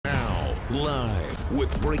Live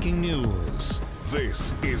with breaking news.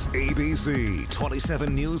 This is ABC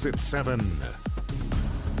 27 News at 7.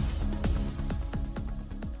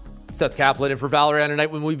 Seth Kaplan and for Valerie tonight.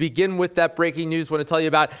 When we begin with that breaking news, I want to tell you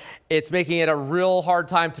about it's making it a real hard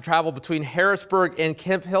time to travel between Harrisburg and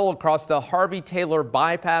Camp Hill across the Harvey Taylor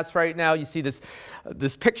bypass right now. You see this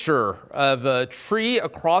picture of a tree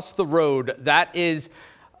across the road. That is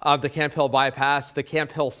the Camp Hill bypass, the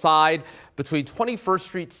Camp Hill side between 21st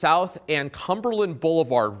Street South and Cumberland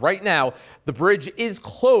Boulevard. Right now, the bridge is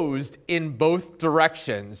closed in both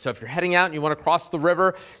directions. So if you're heading out and you want to cross the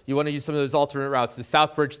river, you want to use some of those alternate routes, the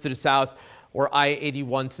South Bridge to the south or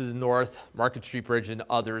I-81 to the north, Market Street Bridge and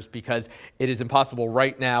others, because it is impossible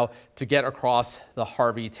right now to get across the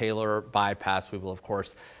Harvey Taylor bypass. We will, of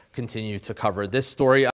course, continue to cover this story.